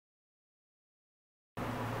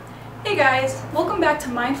Hey guys, welcome back to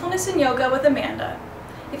Mindfulness and Yoga with Amanda.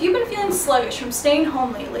 If you've been feeling sluggish from staying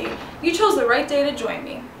home lately, you chose the right day to join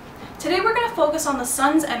me. Today we're going to focus on the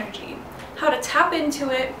sun's energy, how to tap into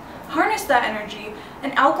it, harness that energy,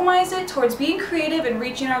 and alchemize it towards being creative and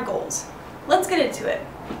reaching our goals. Let's get into it.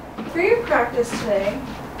 For your practice today,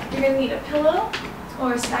 you're going to need a pillow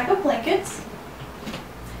or a stack of blankets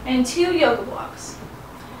and 2 yoga blocks.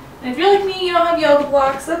 And if you're like me, you don't have yoga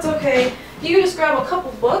blocks, that's okay. You can just grab a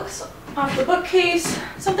couple books off the bookcase,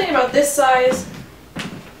 something about this size.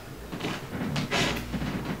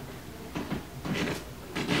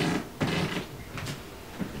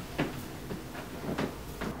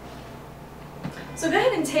 So go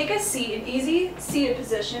ahead and take a seat, an easy seated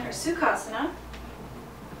position or sukhasana.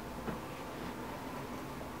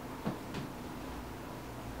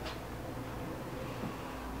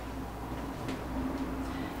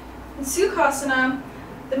 In sukhasana,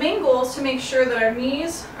 the main goal is to make sure that our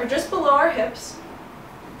knees are just below our hips.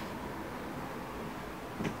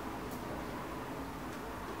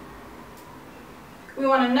 We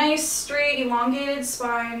want a nice, straight, elongated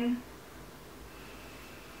spine.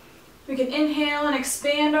 We can inhale and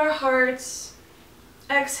expand our hearts.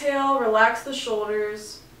 Exhale, relax the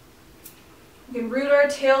shoulders. We can root our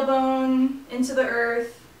tailbone into the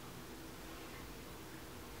earth.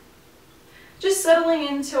 Just settling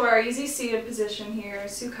into our easy seated position here,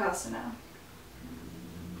 sukhasana.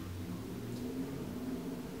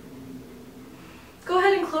 Go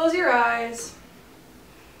ahead and close your eyes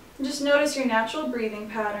and just notice your natural breathing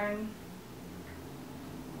pattern.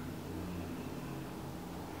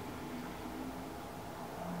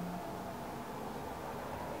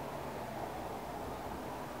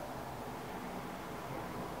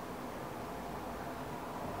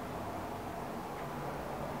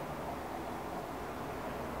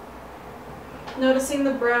 Noticing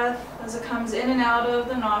the breath as it comes in and out of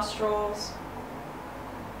the nostrils.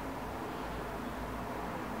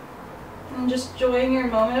 And just enjoying your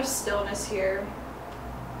moment of stillness here.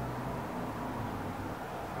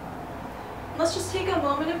 Let's just take a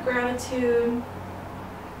moment of gratitude.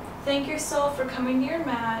 Thank yourself for coming to your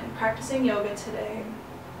mat and practicing yoga today.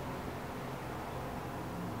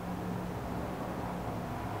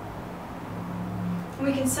 And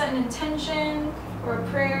we can set an intention or a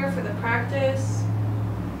prayer for the practice.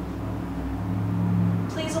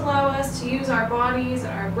 Please allow us to use our bodies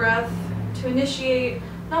and our breath to initiate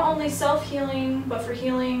not only self-healing, but for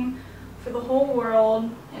healing for the whole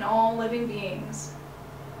world and all living beings.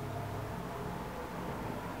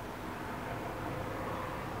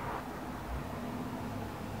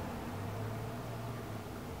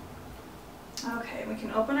 Okay, we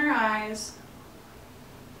can open our eyes.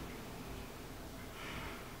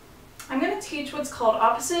 I'm going to teach what's called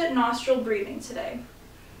opposite nostril breathing today.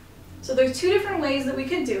 So there's 2 different ways that we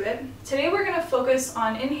can do it. Today we're going to focus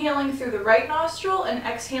on inhaling through the right nostril and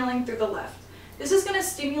exhaling through the left. This is going to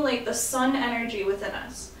stimulate the sun energy within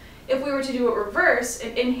us. If we were to do it reverse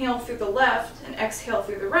and inhale through the left and exhale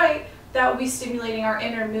through the right, that would be stimulating our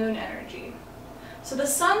inner moon energy. So the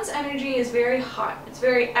sun's energy is very hot, it's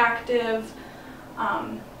very active,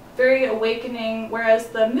 very awakening, whereas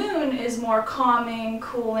the moon is more calming,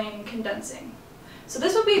 cooling, condensing. So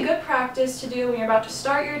this would be a good practice to do when you're about to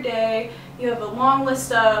start your day. You have a long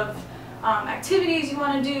list of activities you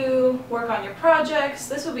want to do, work on your projects.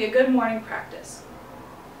 This would be a good morning practice.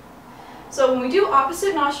 So when we do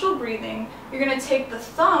opposite nostril breathing, you're going to take the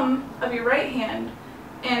thumb of your right hand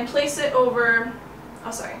and place it over,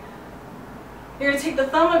 You're going to take the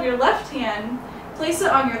thumb of your left hand, place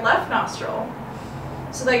it on your left nostril,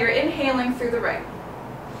 so that you're inhaling through the right.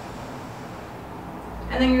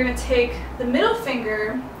 And then you're going to take the middle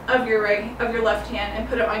finger of your left hand and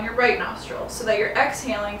put it on your right nostril so that you're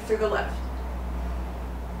exhaling through the left.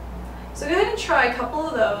 So go ahead and try a couple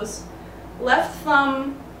of those. Left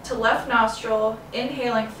thumb to left nostril,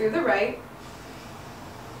 inhaling through the right.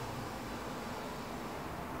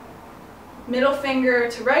 Middle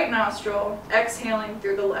finger to right nostril, exhaling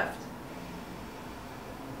through the left.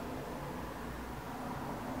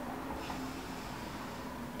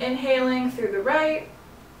 Inhaling through the right,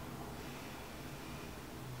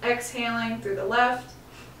 exhaling through the left.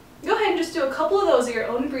 Go ahead and just do a couple of those at your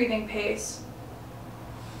own breathing pace.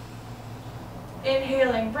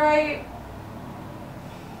 Inhaling right,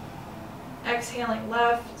 exhaling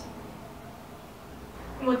left.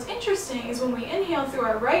 And what's interesting is when we inhale through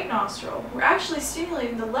our right nostril, we're actually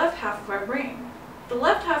stimulating the left half of our brain. The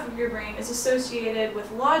left half of your brain is associated with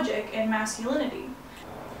logic and masculinity.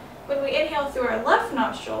 When we inhale through our left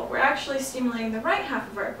nostril, we're actually stimulating the right half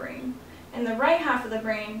of our brain. And the right half of the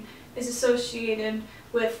brain is associated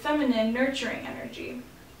with feminine, nurturing energy.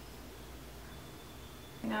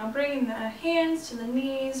 Now bringing the hands to the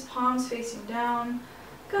knees, palms facing down.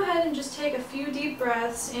 Go ahead and just take a few deep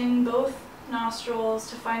breaths in both nostrils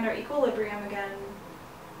to find our equilibrium again.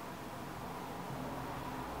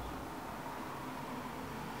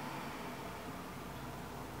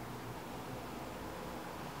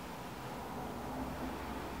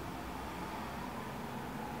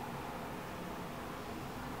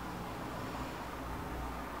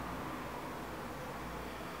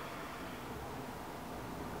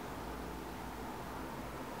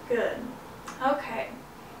 Good. Okay.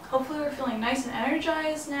 Hopefully we're feeling nice and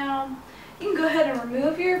energized now. You can go ahead and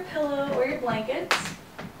remove your pillow or your blankets.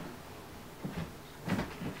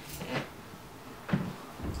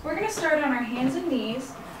 We're going to start on our hands and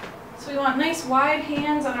knees. So we want nice wide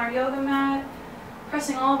hands on our yoga mat,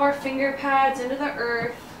 pressing all of our finger pads into the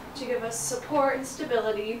earth to give us support and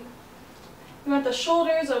stability. We want the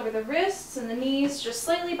shoulders over the wrists and the knees just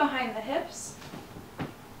slightly behind the hips.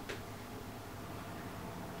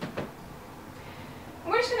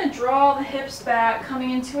 We're just going to draw the hips back, coming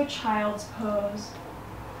into a child's pose.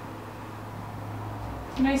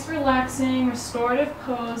 Nice relaxing, restorative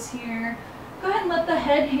pose here. Go ahead and let the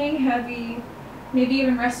head hang heavy, maybe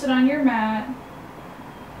even rest it on your mat.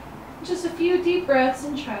 Just a few deep breaths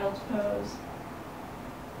in child's pose.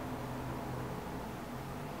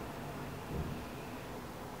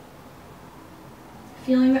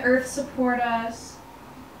 Feeling the earth support us.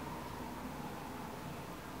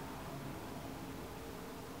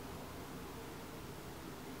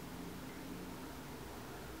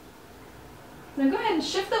 Now go ahead and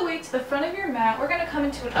shift the weight to the front of your mat. We're going to come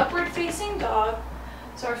into an upward facing dog.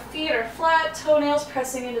 So our feet are flat, toenails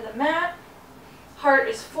pressing into the mat. Heart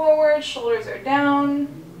is forward, shoulders are down.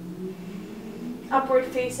 Upward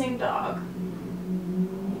facing dog.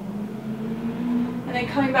 And then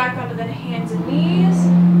coming back onto the hands and knees,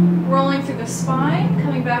 rolling through the spine,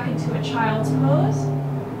 coming back into a child's pose.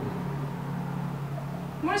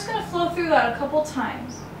 And we're just going to flow through that a couple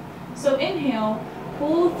times. So inhale.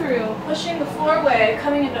 Pull through, pushing the floor away,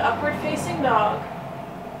 coming into upward facing dog.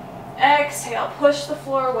 Exhale, push the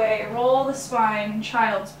floor away, roll the spine,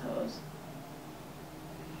 child's pose.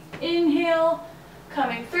 Inhale,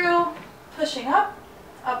 coming through, pushing up,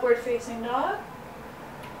 upward facing dog.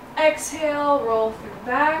 Exhale, roll through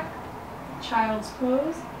back, child's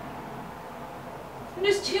pose. And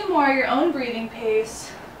just two more at your own breathing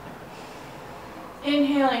pace.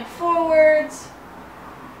 Inhaling forwards.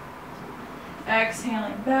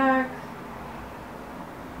 Exhaling back.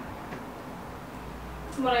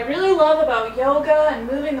 What I really love about yoga and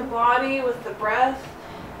moving the body with the breath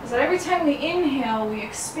is that every time we inhale, we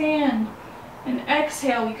expand, and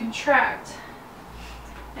exhale, we contract.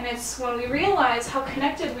 And it's when we realize how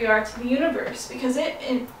connected we are to the universe, because it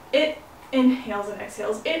inhales and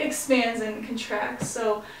exhales, it expands and contracts.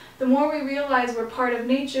 So the more we realize we're part of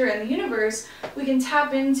nature and the universe, we can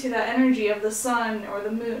tap into that energy of the sun or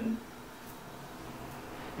the moon.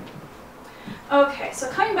 Okay, so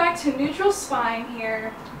coming back to neutral spine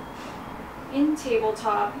here in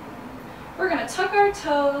tabletop, we're going to tuck our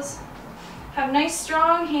toes, have nice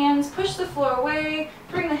strong hands, push the floor away,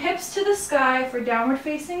 bring the hips to the sky for downward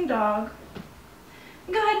facing dog.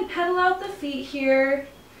 And go ahead and pedal out the feet here.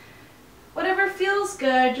 Whatever feels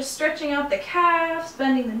good, just stretching out the calves,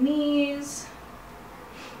 bending the knees,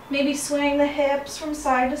 maybe swaying the hips from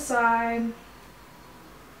side to side.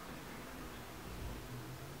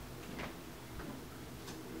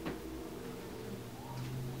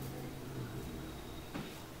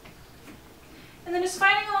 And then just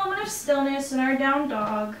finding a moment of stillness in our down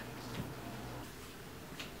dog.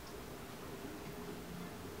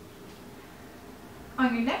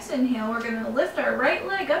 On your next inhale, we're going to lift our right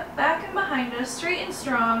leg up, back and behind us, straight and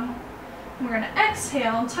strong. And we're going to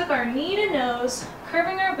exhale and tuck our knee to nose,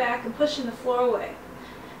 curving our back and pushing the floor away.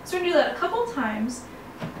 So we're going to do that a couple times.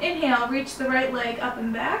 Inhale, reach the right leg up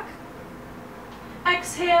and back.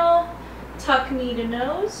 Exhale, tuck knee to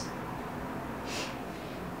nose.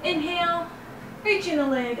 Inhale, reaching the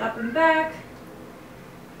leg up and back,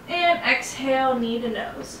 and exhale, knee to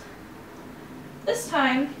nose. This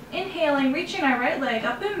time, inhaling, reaching our right leg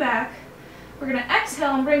up and back, we're going to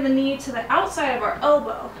exhale and bring the knee to the outside of our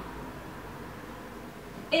elbow.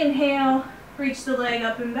 Inhale, reach the leg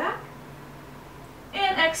up and back,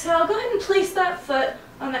 and exhale, go ahead and place that foot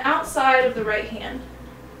on the outside of the right hand.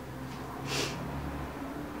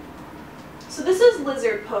 So this is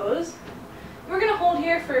lizard pose. We're going to hold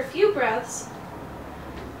here for a few breaths,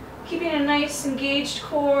 keeping a nice engaged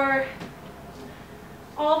core.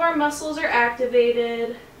 All of our muscles are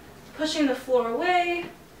activated, pushing the floor away,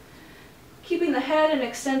 keeping the head an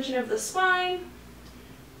extension of the spine.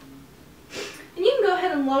 And And you can go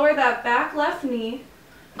ahead and lower that back left knee,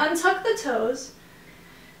 untuck the toes.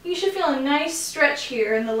 You should feel a nice stretch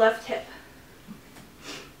here in the left hip.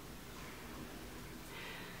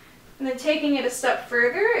 And then taking it a step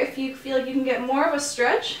further, if you feel like you can get more of a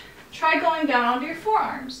stretch, try going down onto your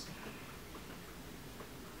forearms.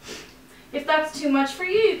 If that's too much for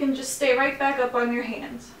you, you can just stay right back up on your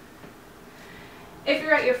hands. If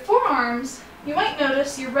you're at your forearms, you might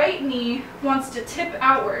notice your right knee wants to tip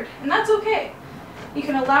outward, and that's okay. You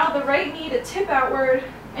can allow the right knee to tip outward,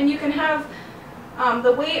 and you can have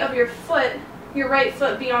the weight of your foot, your right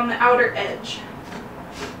foot, be on the outer edge.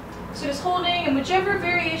 So just holding in whichever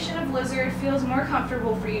variation of lizard feels more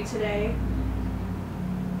comfortable for you today.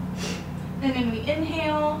 And then we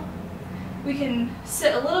inhale. We can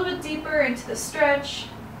sit a little bit deeper into the stretch.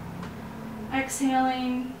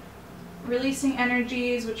 Exhaling, releasing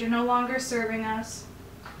energies which are no longer serving us.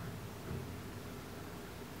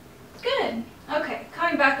 Good. Okay,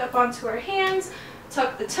 coming back up onto our hands,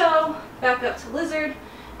 tuck the toe, back up to lizard,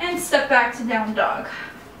 and step back to down dog.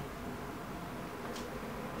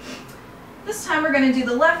 This time we're going to do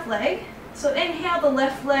the left leg. So inhale the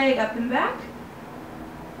left leg up and back.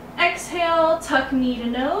 Exhale, tuck knee to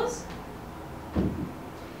nose.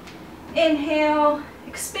 Inhale,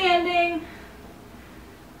 expanding.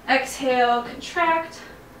 Exhale, contract.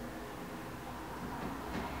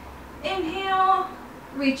 Inhale,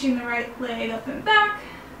 reaching the right leg up and back.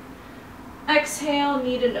 Exhale,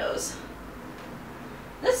 knee to nose.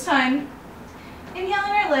 This time,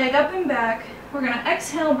 inhaling our leg up and back, we're going to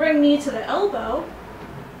exhale, bring knee to the elbow.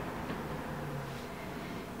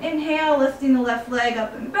 Inhale, lifting the left leg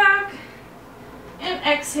up and back. And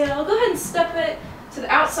exhale, go ahead and step it to the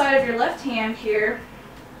outside of your left hand here.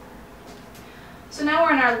 So now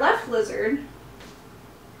we're in our left lizard.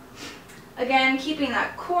 Again, keeping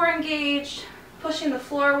that core engaged, pushing the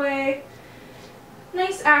floor away.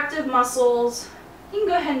 Nice active muscles. You can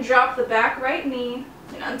go ahead and drop the back right knee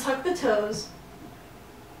and untuck the toes.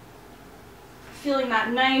 Feeling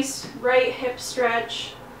that nice right hip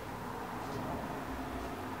stretch.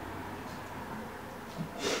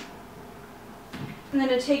 And then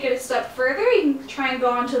to take it a step further, you can try and go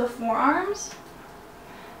onto the forearms.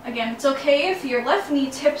 Again, it's okay if your left knee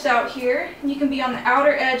tips out here, and you can be on the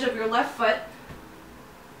outer edge of your left foot.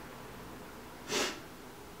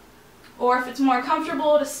 Or if it's more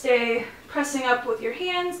comfortable to stay pressing up with your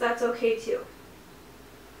hands, that's okay too.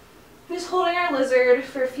 Just holding our lizard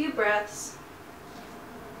for a few breaths.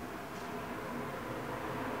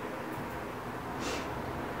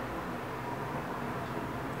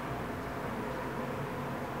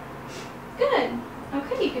 Good.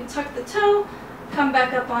 Okay, you can tuck the toe, come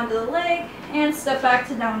back up onto the leg, and step back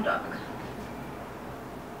to down dog.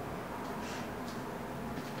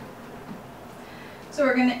 So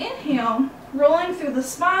we're going to inhale, rolling through the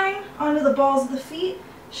spine onto the balls of the feet,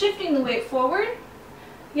 shifting the weight forward.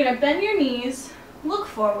 You're going to bend your knees, look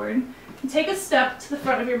forward, and take a step to the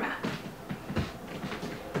front of your mat.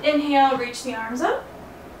 Inhale, reach the arms up.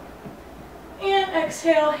 And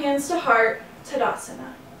exhale, hands to heart,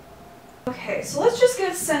 Tadasana. Okay, so let's just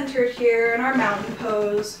get centered here in our mountain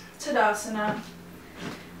pose, Tadasana.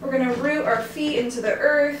 We're going to root our feet into the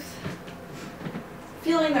earth,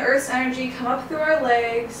 feeling the earth's energy come up through our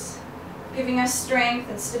legs, giving us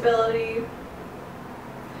strength and stability.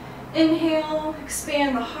 Inhale,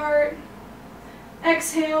 expand the heart.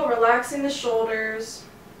 Exhale, relaxing the shoulders.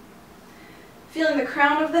 Feeling the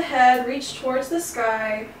crown of the head reach towards the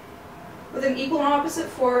sky with an equal and opposite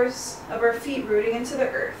force of our feet rooting into the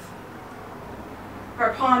earth.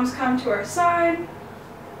 Our palms come to our side.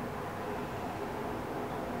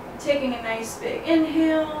 Taking a nice big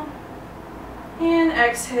inhale and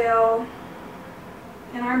exhale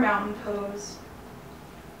in our mountain pose.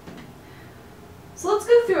 So let's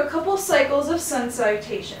go through a couple cycles of sun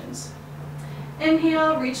salutations.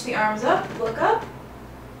 Inhale, reach the arms up, look up.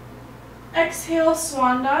 Exhale,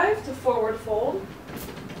 swan dive to forward fold.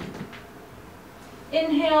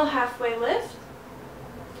 Inhale, halfway lift.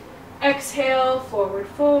 Exhale, forward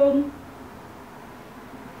fold.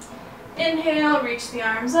 Inhale, reach the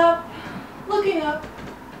arms up, looking up.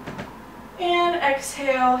 And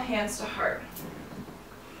exhale, hands to heart.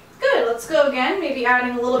 Good, let's go again, maybe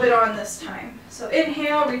adding a little bit on this time. So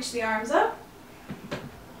inhale, reach the arms up.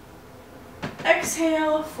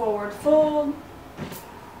 Exhale, forward fold.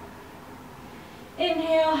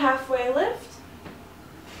 Inhale, halfway lift.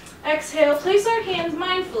 Exhale, place our hands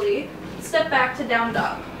mindfully, step back to down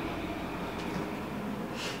dog.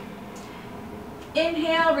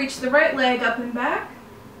 Inhale, reach the right leg up and back.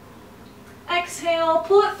 Exhale,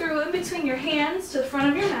 pull it through in between your hands to the front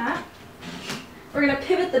of your mat. We're We're going to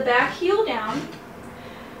pivot the back heel down.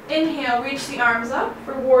 Inhale, reach the arms up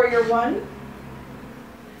for warrior one.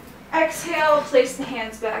 Exhale, place the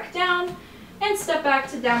hands back down and step back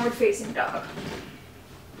to downward facing dog.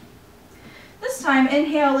 This time,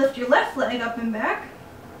 inhale, lift your left leg up and back.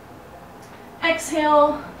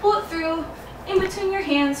 Exhale, pull it through in between your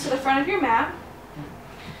hands to the front of your mat.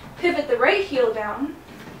 Pivot the right heel down.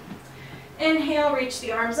 Inhale, reach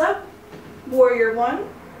the arms up, warrior one.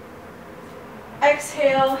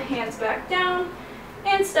 Exhale, hands back down,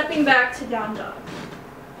 and stepping back to down dog.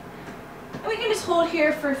 And we can just hold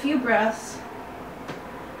here for a few breaths.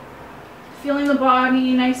 Feeling the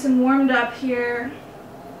body nice and warmed up here.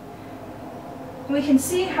 We can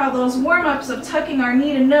see how those warm-ups of tucking our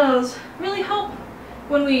knee to nose really help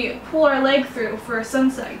when we pull our leg through for sun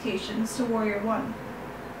salutations to warrior one.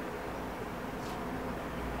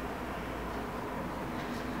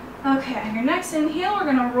 Okay, on your next inhale, we're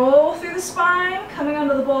going to roll through the spine, coming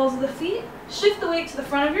onto the balls of the feet. Shift the weight to the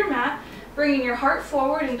front of your mat, bringing your heart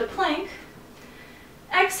forward into plank.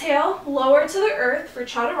 Exhale, lower to the earth for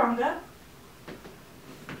chaturanga.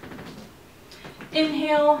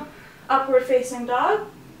 Inhale, upward facing dog.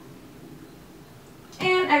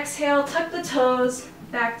 And exhale, tuck the toes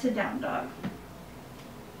back to down dog.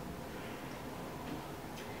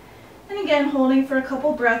 And again, holding for a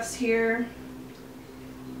couple breaths here.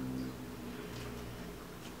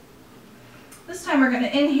 This time we're going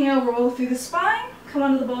to inhale, roll through the spine, come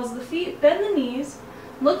onto the balls of the feet, bend the knees,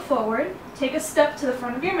 look forward, take a step to the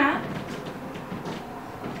front of your mat.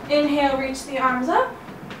 Inhale, reach the arms up.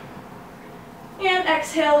 And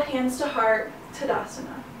exhale, hands to heart,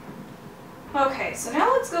 Tadasana. Okay, so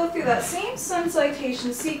now let's go through that same sun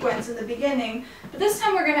salutation sequence in the beginning, but this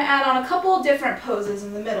time we're going to add on a couple different poses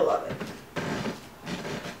in the middle of it.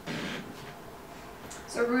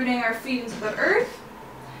 So rooting our feet into the earth.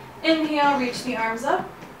 Inhale, reach the arms up.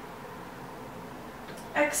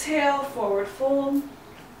 Exhale, forward fold.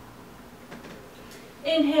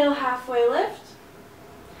 Inhale, halfway lift.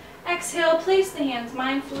 Exhale, place the hands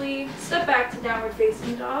mindfully. Step back to downward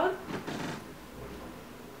facing dog.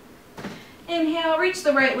 Inhale, reach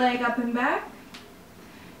the right leg up and back.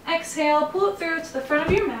 Exhale, pull it through to the front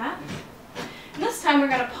of your mat. And this time we're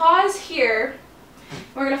going to pause here.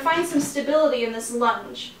 We're going to find some stability in this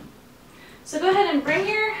lunge. So go ahead and bring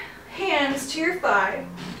your hands to your thigh,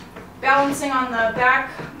 balancing on the back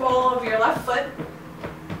ball of your left foot.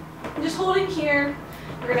 And just holding here.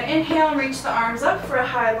 We're going to inhale and reach the arms up for a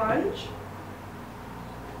high lunge.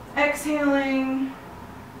 Exhaling.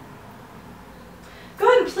 Go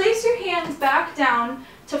ahead and place your hands back down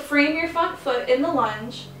to frame your front foot in the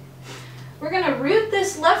lunge. We're going to root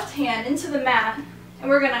this left hand into the mat, and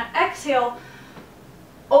we're going to exhale,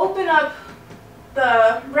 open up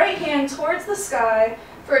the right hand towards the sky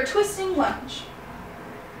for a twisting lunge.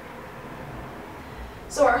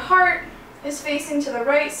 So our heart is facing to the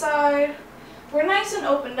right side. We're nice and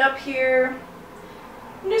opened up here.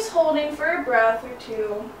 I'm just holding for a breath or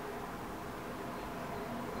two.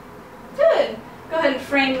 Good. Go ahead and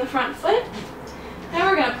frame the front foot. Now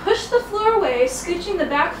we're going to push the floor away, scooching the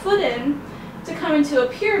back foot in to come into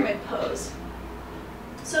a pyramid pose.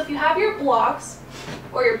 So if you have your blocks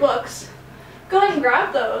or your books, go ahead and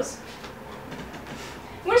grab those.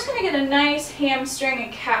 We're just going to get a nice hamstring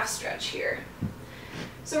and calf stretch here.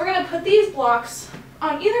 So we're going to put these blocks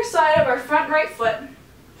on either side of our front right foot.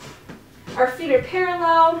 Our feet are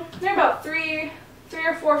parallel. They're about 3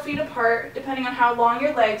 or 4 feet apart, depending on how long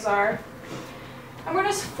your legs are. And we're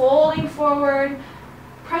just folding forward,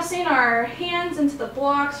 pressing our hands into the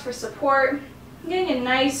blocks for support, getting a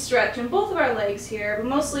nice stretch in both of our legs here, but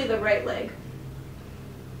mostly the right leg.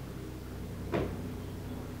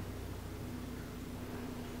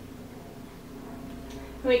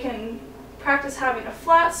 We can practice having a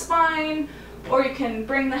flat spine, or you can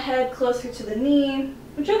bring the head closer to the knee,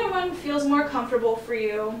 whichever one feels more comfortable for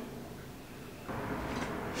you.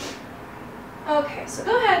 Okay, so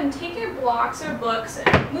go ahead and take your blocks or books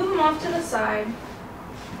and move them off to the side.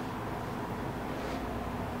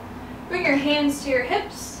 Bring your hands to your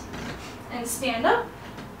hips and stand up.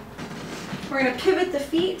 We're going to pivot the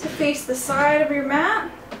feet to face the side of your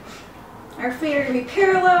mat. Our feet are going to be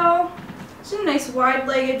parallel. Just a nice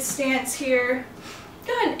wide-legged stance here.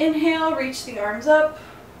 Go ahead and inhale, reach the arms up.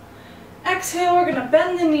 Exhale, we're going to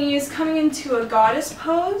bend the knees, coming into a goddess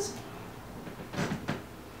pose.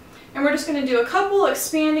 And we're just going to do a couple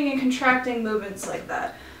expanding and contracting movements like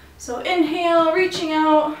that. So inhale, reaching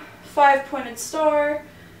out, 5-pointed star.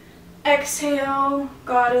 Exhale,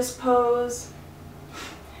 goddess pose.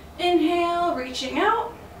 Inhale, reaching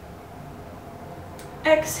out.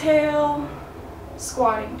 Exhale,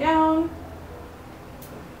 squatting down.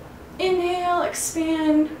 Inhale,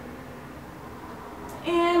 expand,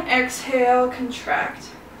 and exhale, contract.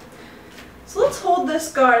 So let's hold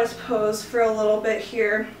this goddess pose for a little bit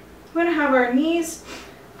here. We're going to have our knees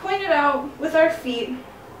pointed out with our feet.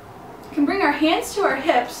 We can bring our hands to our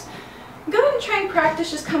hips. Go ahead and try and practice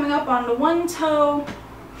just coming up onto one toe,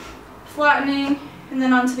 flattening, and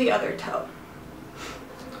then onto the other toe.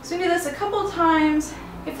 So we do this a couple times.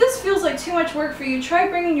 If this feels like too much work for you, try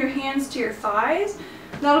bringing your hands to your thighs.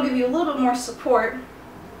 That'll give you a little bit more support.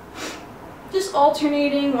 Just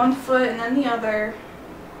alternating one foot and then the other.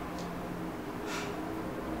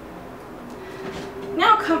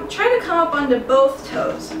 Now try to come up onto both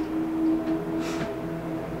toes.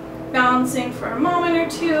 Balancing for a moment or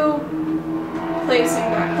two, placing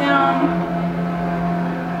back down.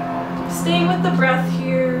 Staying with the breath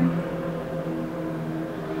here.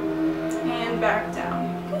 And back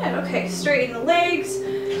down. Good, okay, straighten the legs.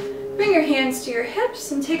 Bring your hands to your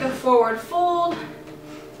hips and take a forward fold.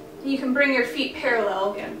 You can bring your feet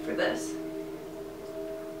parallel again for this.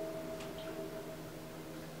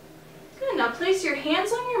 Good, now place your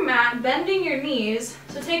hands on your mat, bending your knees,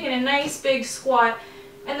 so taking a nice big squat,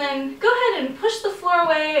 and then go ahead and push the floor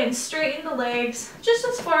away and straighten the legs, just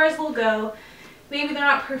as far as they'll go. Maybe they're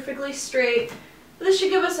not perfectly straight, but this should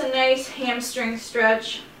give us a nice hamstring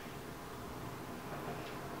stretch.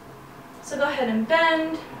 So go ahead and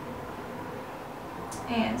bend,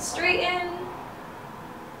 and straighten.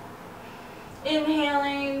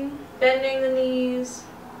 Inhaling, bending the knees,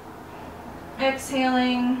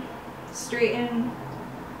 exhaling, straighten.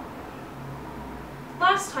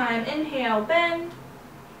 Last time, inhale, bend,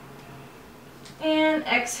 and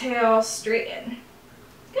exhale, straighten.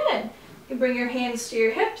 Good. You bring your hands to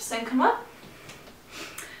your hips and come up.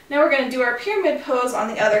 Now we're going to do our pyramid pose on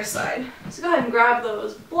the other side. So go ahead and grab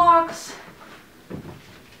those blocks.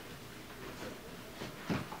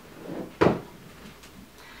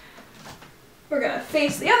 We're going to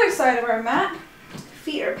face the other side of our mat.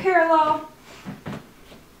 Feet are parallel.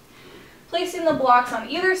 Placing the blocks on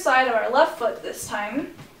either side of our left foot this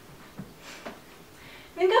time.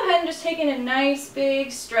 Then go ahead and just taking a nice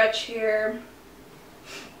big stretch here.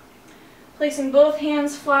 Placing both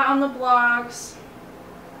hands flat on the blocks.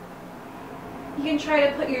 You can try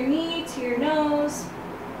to put your knee to your nose.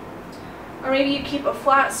 Or maybe you keep a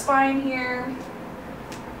flat spine here.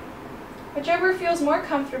 Whichever feels more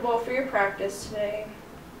comfortable for your practice today.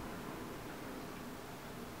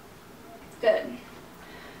 Good.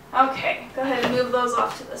 Okay, go ahead and move those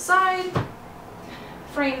off to the side.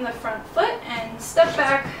 Frame the front foot and step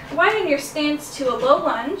back. Widen your stance to a low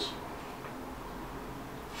lunge.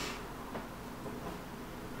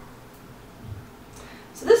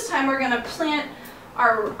 So this time we're going to plant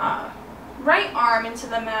our right arm into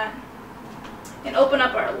the mat and open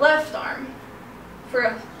up our left arm for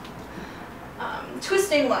a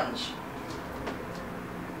twisting lunge.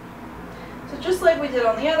 So just like we did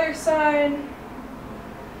on the other side,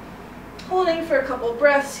 holding for a couple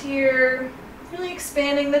breaths here, really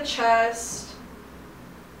expanding the chest,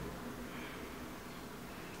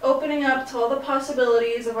 opening up to all the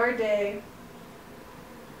possibilities of our day.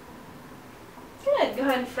 Good, go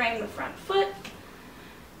ahead and frame the front foot.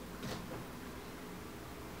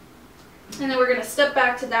 And then we're going to step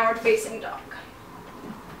back to downward facing dog.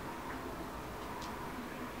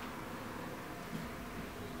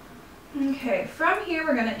 Okay, from here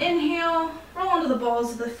we're going to inhale, roll onto the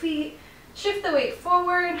balls of the feet, shift the weight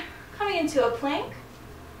forward, coming into a plank.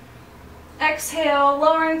 Exhale,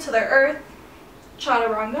 lowering to the earth,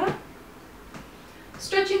 chaturanga.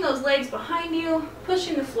 Stretching those legs behind you,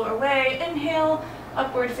 pushing the floor away. Inhale,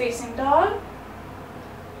 upward facing dog.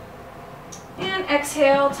 And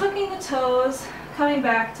exhale, tucking the toes, coming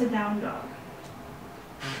back to down dog.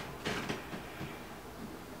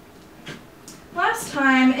 Last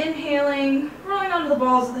time, inhaling, rolling onto the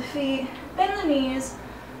balls of the feet, bend the knees,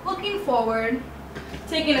 looking forward,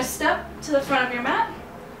 taking a step to the front of your mat.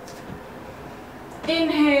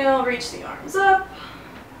 Inhale, reach the arms up,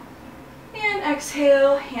 and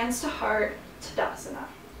exhale, hands to heart, Tadasana.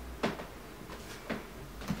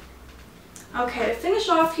 Okay, to finish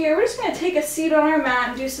off here, we're just going to take a seat on our mat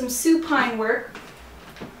and do some supine work.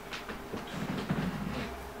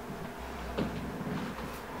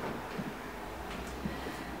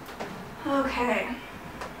 Okay.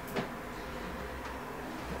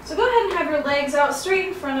 So go ahead and have your legs out straight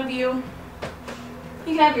in front of you.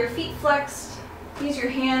 You can have your feet flexed. Use your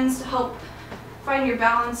hands to help find your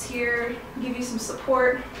balance here, give you some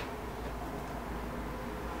support.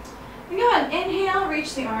 And go ahead and inhale,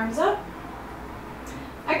 reach the arms up.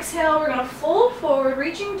 Exhale, we're going to fold forward,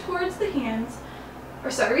 reaching towards the hands.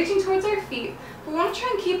 reaching towards our feet. We want to try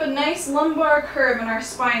and keep a nice lumbar curve in our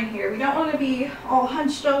spine here. We don't want to be all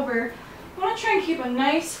hunched over. We want to try and keep a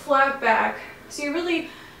nice flat back. So you're really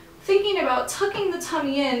thinking about tucking the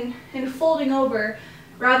tummy in and folding over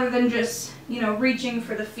rather than just, reaching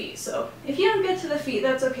for the feet. So if you don't get to the feet,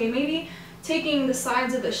 that's okay. Maybe taking the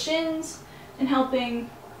sides of the shins and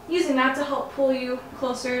using that to help pull you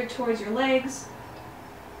closer towards your legs.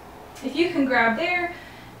 If you can grab there,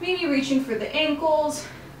 maybe reaching for the ankles,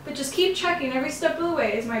 but just keep checking every step of the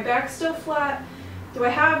way. Is my back still flat? Do I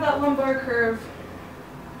have that lumbar curve?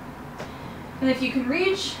 And if you can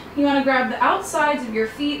reach, you want to grab the outsides of your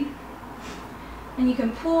feet, and you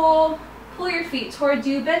can pull your feet towards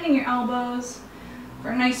you, bending your elbows for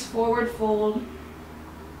a nice forward fold.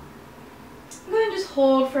 I'm going to just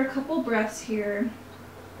hold for a couple breaths here.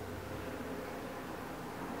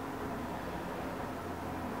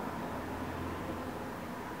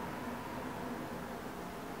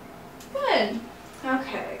 Good.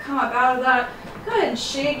 Okay, come up out of that. Go ahead and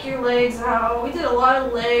shake your legs out. We did a lot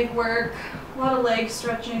of leg work, a lot of leg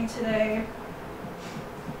stretching today.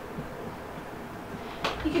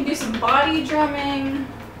 You can do some body drumming.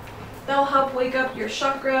 That'll help wake up your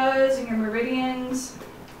chakras and your meridians.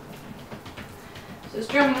 So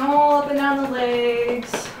just drumming all up and down the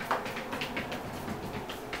legs.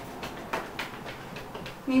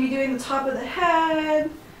 Maybe doing the top of the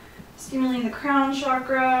head, stimulating the crown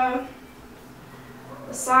chakra,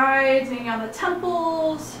 the sides, maybe on the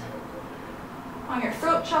temples, on your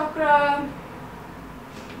throat chakra,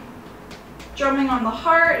 drumming on the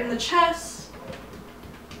heart and the chest,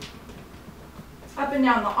 up and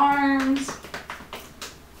down the arms.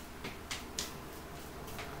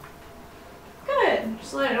 Good,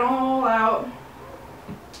 just let it all out.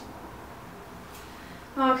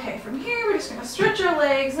 Okay, from here we're just going to stretch our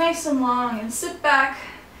legs nice and long and sit back,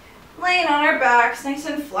 laying on our backs nice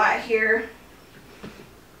and flat here.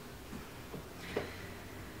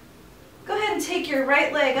 Go ahead and take your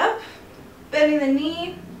right leg up, bending the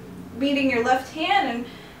knee, meeting your left hand,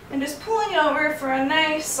 and just pulling it over for a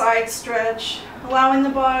nice side stretch, allowing the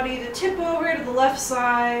body to tip over to the left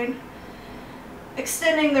side,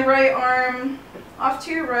 extending the right arm off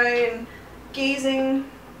to your right and gazing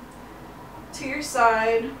to your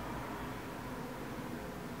side.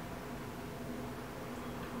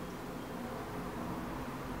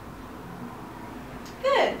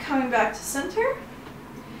 Good, coming back to center.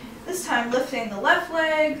 This time lifting the left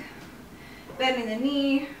leg, bending the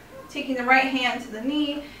knee, taking the right hand to the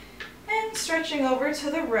knee, and stretching over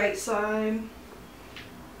to the right side.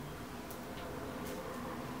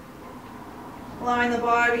 Allowing the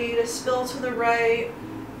body to spill to the right.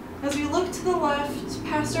 As we look to the left,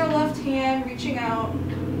 past our left hand, reaching out.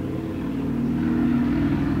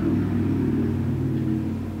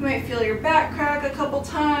 You might feel your back crack a couple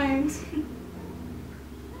times.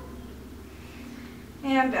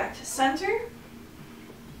 And back to center.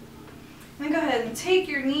 And then go ahead and take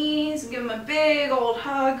your knees and give them a big old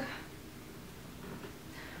hug.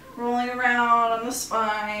 Rolling around on the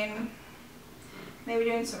spine. Maybe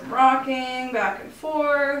doing some rocking back and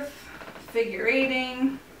forth, figure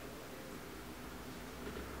eighting.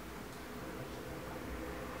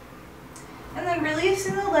 And then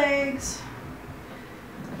releasing the legs,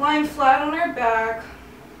 lying flat on our back.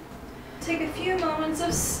 Take a few moments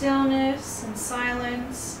of stillness and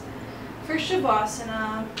silence for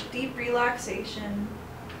Shavasana, deep relaxation.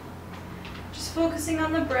 Just focusing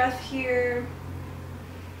on the breath here,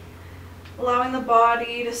 allowing the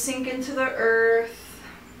body to sink into the earth,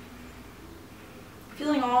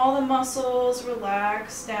 feeling all the muscles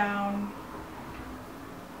relax down.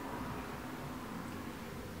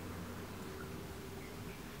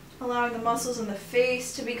 Allowing the muscles in the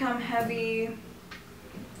face to become heavy.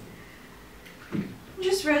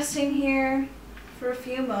 Just resting here for a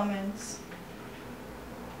few moments.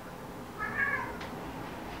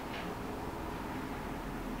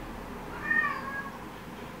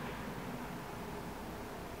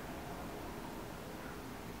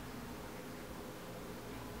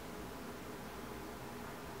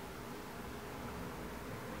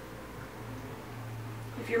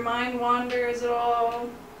 If your mind wanders at all,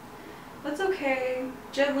 that's okay.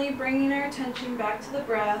 Gently bringing our attention back to the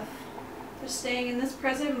breath. Just staying in this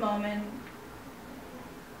present moment,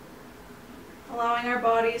 allowing our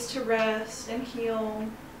bodies to rest and heal.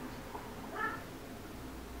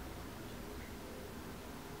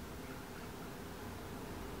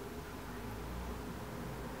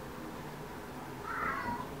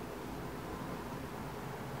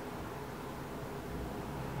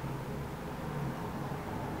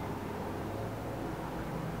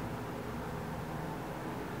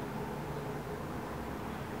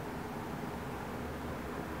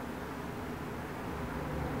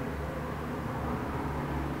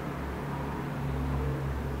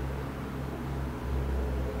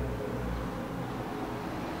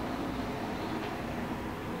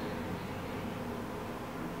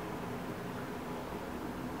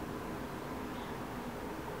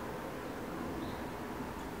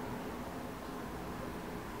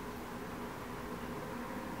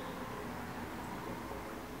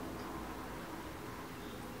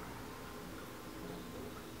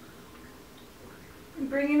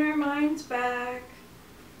 bringing our minds back,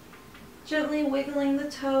 gently wiggling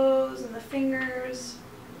the toes and the fingers,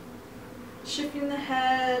 shifting the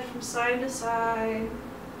head from side to side,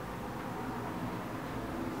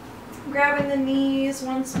 grabbing the knees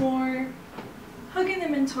once more, hugging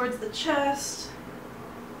them in towards the chest.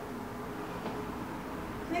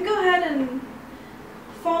 Then go ahead and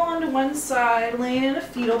fall onto one side, laying in a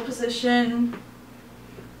fetal position.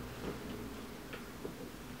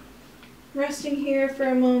 Resting here for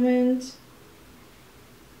a moment.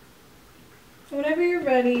 Whenever you're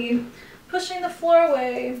ready, pushing the floor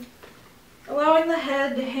away, allowing the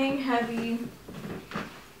head to hang heavy.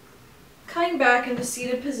 Coming back into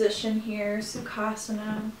seated position here,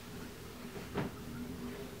 Sukhasana.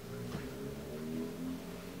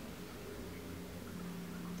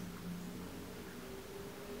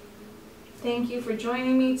 Thank you for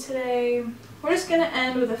joining me today. We're just going to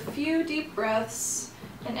end with a few deep breaths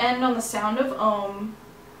and end on the sound of Om.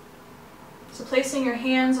 So placing your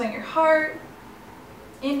hands on your heart,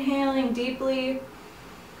 inhaling deeply,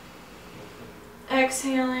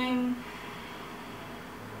 exhaling,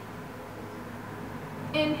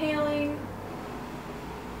 inhaling,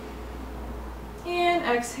 and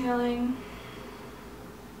exhaling.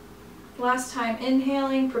 Last time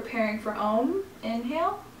inhaling, preparing for Om.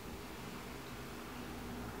 Inhale.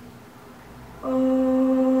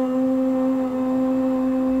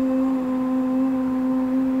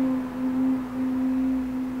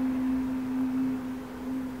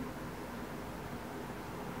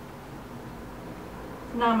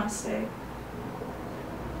 Namaste.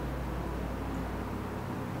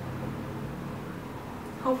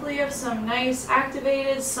 Hopefully you have some nice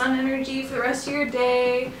activated sun energy for the rest of your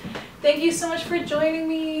day. Thank you so much for joining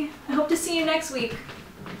me. I hope to see you next week.